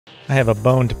I have a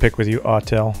bone to pick with you,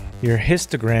 Autel. Your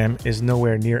histogram is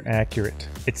nowhere near accurate.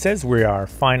 It says we are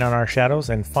fine on our shadows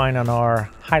and fine on our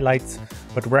highlights,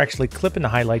 but we're actually clipping the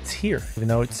highlights here, even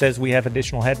though it says we have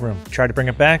additional headroom. Try to bring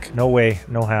it back? No way,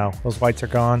 no how. Those whites are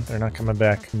gone, they're not coming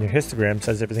back. And your histogram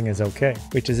says everything is okay,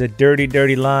 which is a dirty,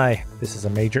 dirty lie. This is a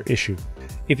major issue.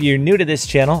 If you're new to this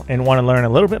channel and want to learn a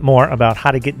little bit more about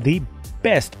how to get the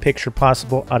best picture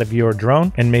possible out of your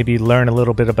drone and maybe learn a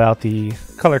little bit about the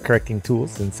color correcting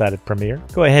tools inside of Premiere,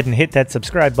 go ahead and hit that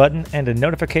subscribe button and a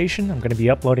notification. I'm going to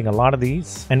be uploading a lot of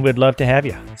these and we'd love to have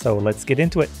you. So let's get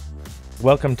into it.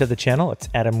 Welcome to the channel. It's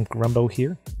Adam Grumbo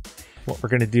here. What we're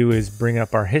going to do is bring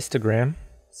up our histogram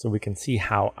so we can see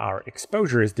how our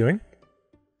exposure is doing.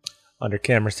 Under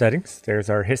camera settings, there's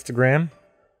our histogram.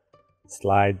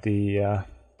 Slide the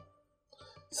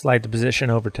position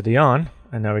over to the on.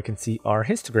 And now we can see our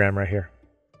histogram right here.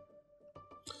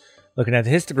 Looking at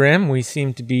the histogram, we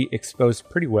seem to be exposed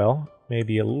pretty well.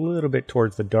 Maybe a little bit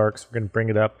towards the dark, so we're going to bring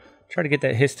it up. Try to get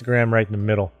that histogram right in the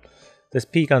middle. This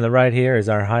peak on the right here is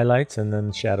our highlights, and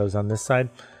then shadows on this side.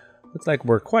 Looks like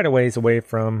we're quite a ways away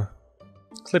from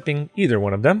clipping either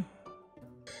one of them.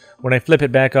 When I flip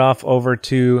it back off over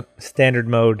to standard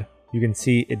mode, you can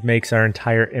see it makes our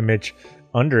entire image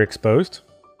underexposed.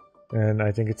 And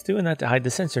I think it's doing that to hide the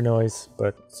sensor noise,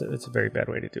 but it's a very bad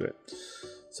way to do it.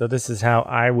 So this is how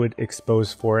I would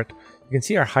expose for it. You can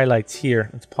see our highlights here.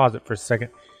 Let's pause it for a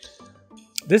second.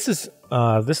 This is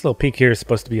this little peak here is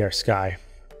supposed to be our sky.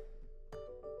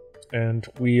 And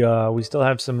we still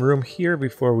have some room here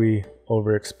before we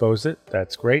overexpose it.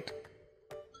 That's great.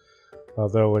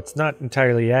 Although it's not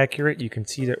entirely accurate, you can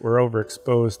see that we're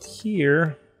overexposed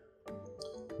here.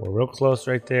 We're real close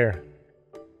right there.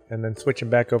 And then switching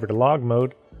back over to log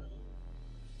mode,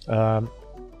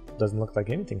 doesn't look like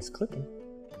anything's clipping.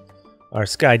 Our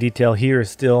sky detail here is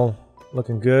still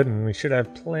looking good, and we should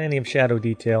have plenty of shadow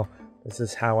detail. This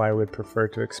is how I would prefer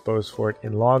to expose for it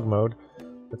in log mode.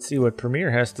 Let's see what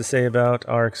Premiere has to say about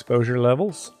our exposure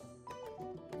levels.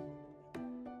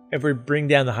 If we bring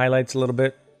down the highlights a little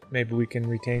bit, maybe we can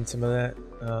retain some of that.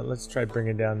 Let's try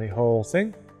bringing down the whole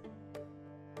thing.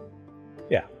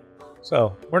 Yeah.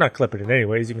 So we're not clipping it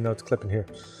anyways, even though it's clipping here.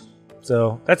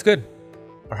 So that's good.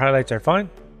 Our highlights are fine.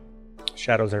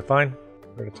 Shadows are fine.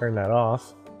 We're going to turn that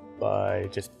off by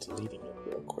just deleting it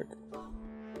real quick.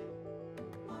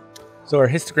 So our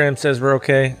histogram says we're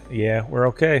okay. Yeah, we're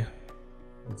okay.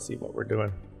 Let's see what we're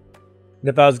doing. And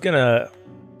if I was going to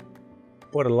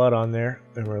put a LUT on there,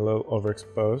 then we're a little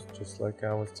overexposed, just like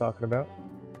I was talking about.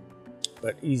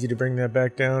 But easy to bring that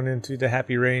back down into the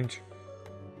happy range.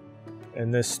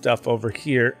 And this stuff over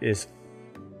here it's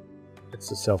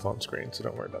a cell phone screen, so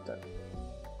don't worry about that.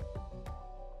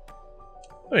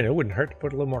 I mean, it wouldn't hurt to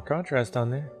put a little more contrast on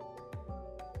there.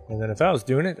 And then if I was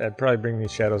doing it, I'd probably bring these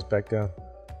shadows back down.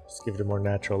 Just give it a more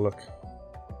natural look.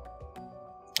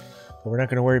 But we're not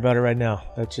going to worry about it right now.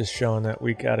 That's just showing that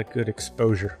we got a good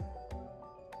exposure.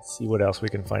 Let's see what else we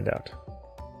can find out.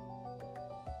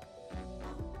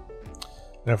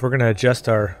 Now if we're going to adjust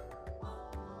our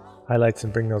highlights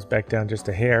and bring those back down just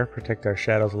a hair, protect our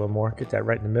shadows a little more, get that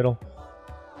right in the middle.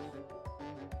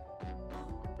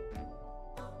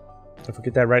 If we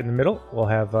get that right in the middle, we'll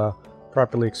have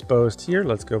properly exposed here.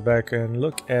 Let's go back and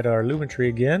look at our lumetri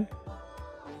again.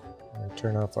 And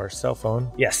turn off our cell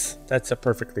phone. Yes, that's a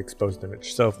perfectly exposed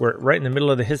image. So if we're right in the middle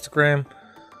of the histogram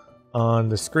on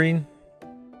the screen,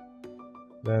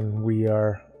 then we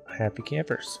are happy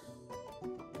campers.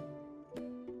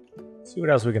 Let's see what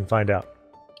else we can find out.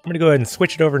 I'm going to go ahead and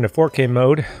switch it over into 4K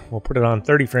mode. We'll put it on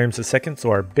 30 frames a second so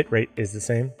our bitrate is the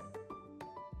same.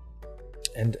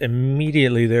 And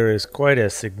immediately there is quite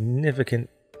a significant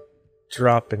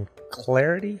drop in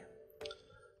clarity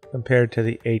compared to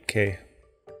the 8K.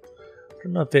 I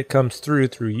don't know if it comes through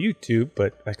YouTube,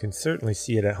 but I can certainly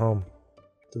see it at home.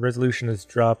 The resolution has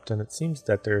dropped and it seems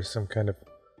that there's some kind of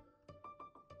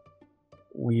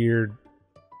weird,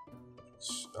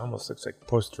 almost looks like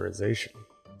posterization.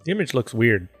 The image looks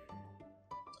weird.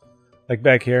 Like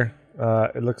back here,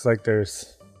 it looks like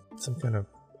there's some kind of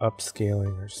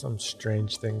upscaling or some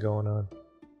strange thing going on.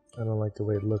 I don't like the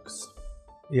way it looks.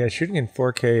 Yeah, shooting in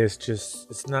 4K is just,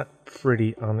 it's not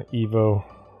pretty on the Evo.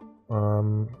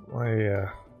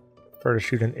 I prefer to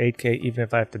shoot in 8K even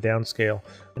if I have to downscale.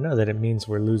 I know that it means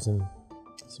we're losing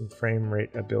some frame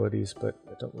rate abilities, but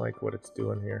I don't like what it's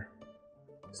doing here.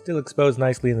 Still exposed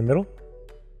nicely in the middle.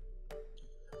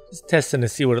 Just testing to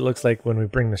see what it looks like when we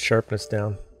bring the sharpness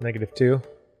down. -2.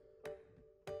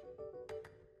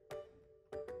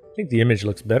 I think the image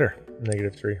looks better.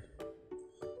 -3.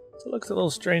 So it looks a little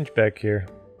strange back here.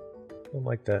 Don't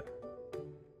like that.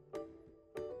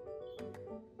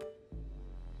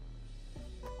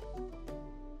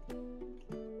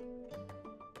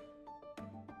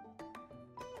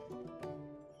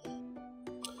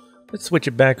 Let's switch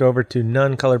it back over to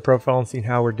none color profile and see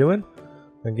how we're doing.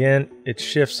 Again, it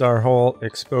shifts our whole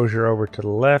exposure over to the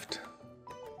left.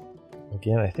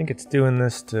 Again, I think it's doing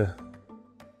this to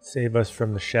save us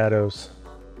from the shadows.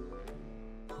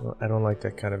 Well, I don't like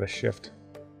that kind of a shift.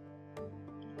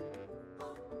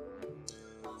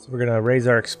 So we're going to raise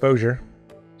our exposure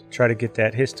to try to get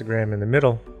that histogram in the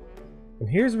middle. And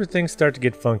here's where things start to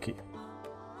get funky.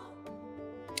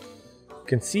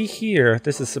 You can see here,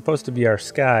 this is supposed to be our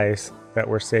skies that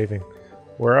we're saving.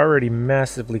 We're already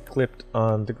massively clipped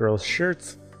on the girls'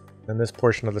 shirts and this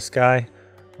portion of the sky.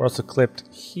 We're also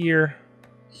clipped here,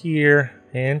 here,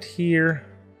 and here.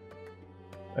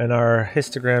 And our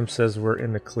histogram says we're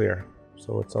in the clear.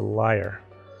 So it's a liar.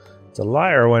 It's a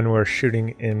liar when we're shooting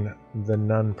in the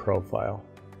none profile.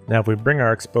 Now if we bring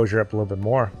our exposure up a little bit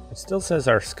more, it still says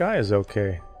our sky is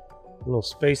okay. A little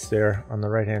space there on the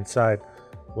right hand side,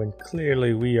 when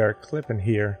clearly we are clipping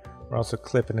here. We're also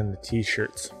clipping in the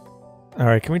t-shirts.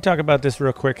 Alright, can we talk about this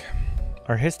real quick?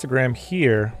 Our histogram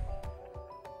here,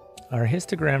 our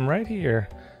histogram right here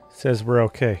says we're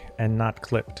okay and not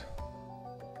clipped.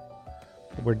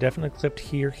 We're definitely clipped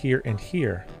here, here, and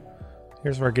here.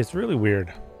 Here's where it gets really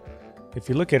weird. If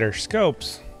you look at our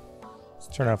scopes, let's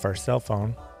turn off our cell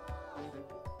phone.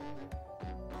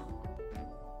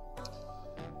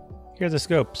 Here are the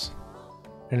scopes.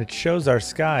 And it shows our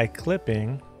sky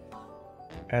clipping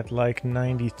at like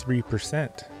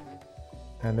 93%.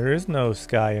 And there is no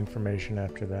sky information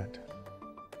after that.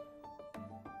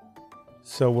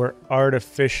 So we're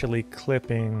artificially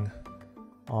clipping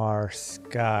our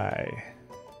sky.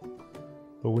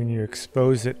 But when you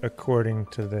expose it according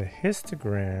to the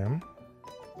histogram,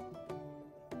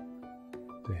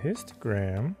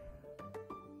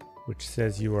 which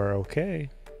says you are okay,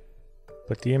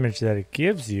 but the image that it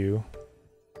gives you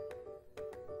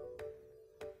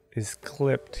is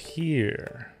clipped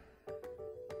here.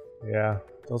 Yeah,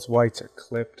 those whites are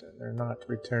clipped and they're not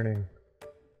returning.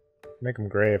 Make them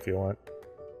gray if you want.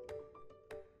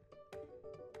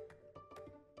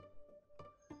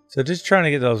 So just trying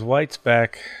to get those whites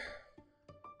back.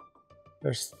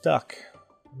 They're stuck.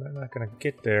 They're not going to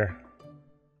get there.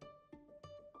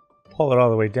 Pull it all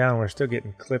the way down. We're still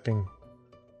getting clipping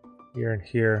here and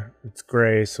here. It's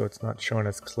gray, so it's not showing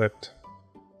as clipped.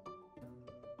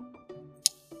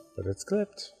 But it's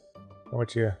clipped. And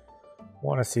what you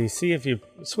want to see if you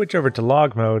switch over to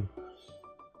log mode,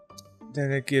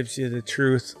 then it gives you the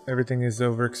truth. Everything is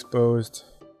overexposed.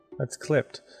 That's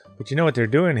clipped. But you know what they're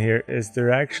doing here is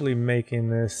they're actually making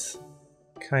this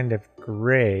kind of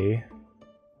gray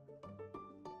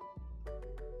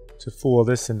to fool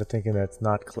this into thinking that it's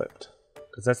not clipped,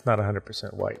 because that's not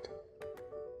 100% white.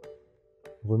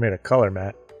 We made a color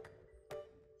matte,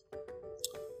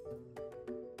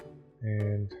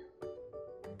 and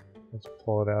let's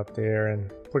pull it out there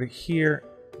and put it here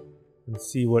and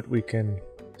see what we can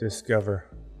discover.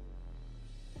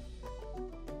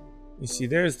 You see,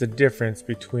 there's the difference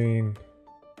between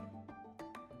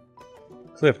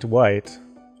clipped white,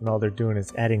 and all they're doing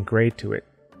is adding gray to it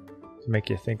to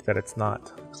make you think that it's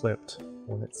not clipped,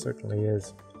 when it certainly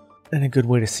is. And a good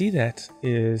way to see that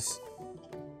is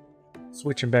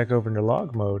switching back over into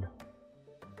log mode.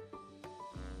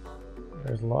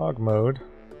 There's log mode.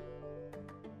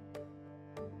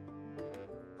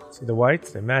 See the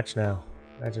whites? They match now.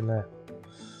 Imagine that.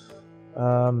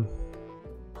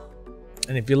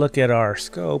 And if you look at our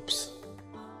scopes,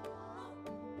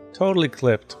 totally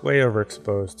clipped, way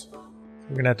overexposed.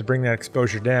 We're gonna have to bring that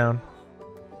exposure down.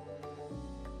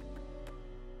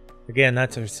 Again,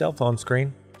 that's our cell phone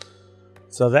screen.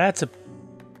 So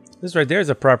this right there is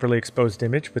a properly exposed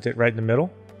image with it right in the middle.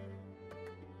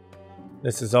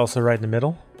 This is also right in the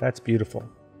middle. That's beautiful.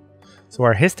 So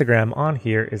our histogram on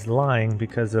here is lying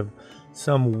because of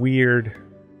some weird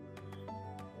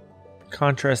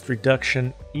contrast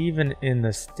reduction even in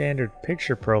the standard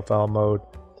picture profile mode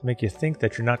to make you think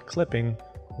that you're not clipping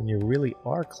when you really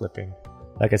are clipping.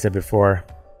 Like I said before,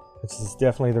 this is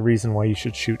definitely the reason why you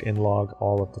should shoot in log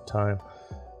all of the time.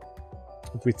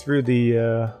 If we threw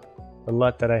the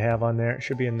LUT that I have on there, it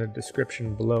should be in the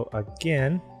description below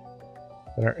again.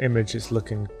 And our image is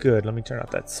looking good. Let me turn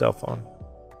off that cell phone.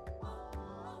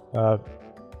 A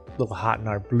little hot in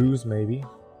our blues maybe.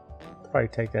 Probably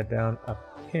take that down a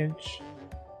pinch.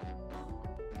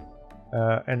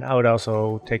 And I would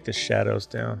also take the shadows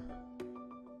down.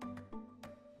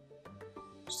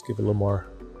 Just give it a little more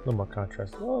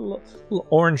contrast. A little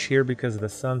orange here because of the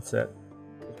sunset.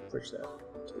 Let's push that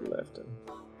to the left and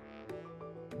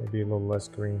maybe a little less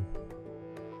green.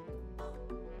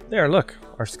 There, look,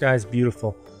 our sky's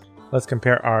beautiful. Let's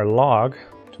compare our log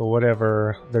to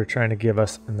whatever they're trying to give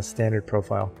us in the standard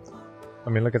profile. I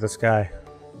mean, look at the sky.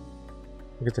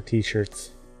 Look at the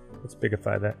t-shirts. Let's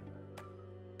bigify that.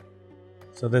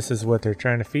 So this is what they're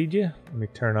trying to feed you. Let me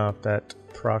turn off that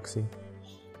proxy.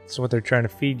 So what they're trying to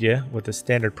feed you with the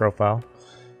standard profile.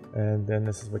 And then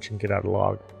this is what you can get out of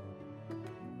log.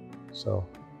 So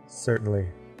certainly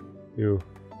do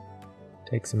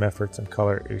take some efforts and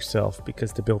color it yourself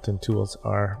because the built-in tools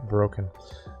are broken.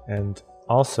 And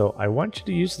also, I want you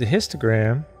to use the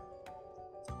histogram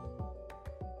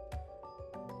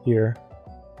here.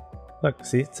 Look,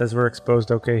 see, it says we're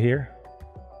exposed okay here.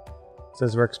 It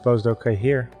says we're exposed okay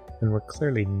here, and we're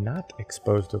clearly not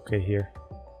exposed okay here.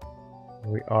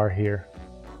 We are here.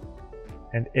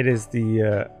 And it is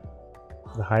the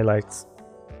highlights,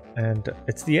 and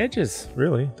it's the edges,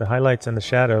 really, the highlights and the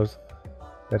shadows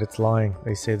that it's lying.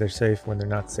 They say they're safe when they're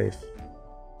not safe.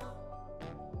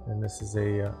 And this is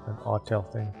an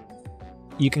Autel thing.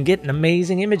 You can get an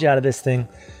amazing image out of this thing.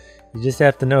 You just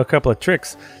have to know a couple of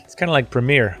tricks. It's kind of like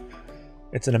Premiere.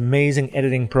 It's an amazing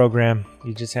editing program.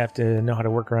 You just have to know how to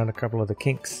work around a couple of the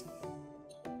kinks.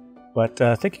 But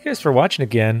thank you guys for watching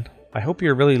again. I hope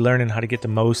you're really learning how to get the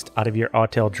most out of your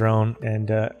Autel drone. And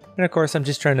of course, I'm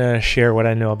just trying to share what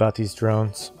I know about these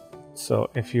drones. So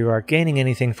if you are gaining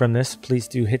anything from this, please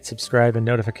do hit subscribe and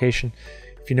notification.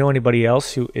 If you know anybody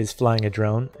else who is flying a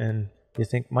drone and you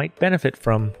think might benefit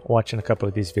from watching a couple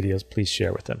of these videos, please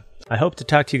share with them. I hope to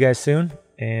talk to you guys soon,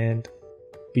 and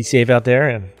be safe out there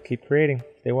and keep creating.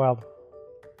 Stay wild.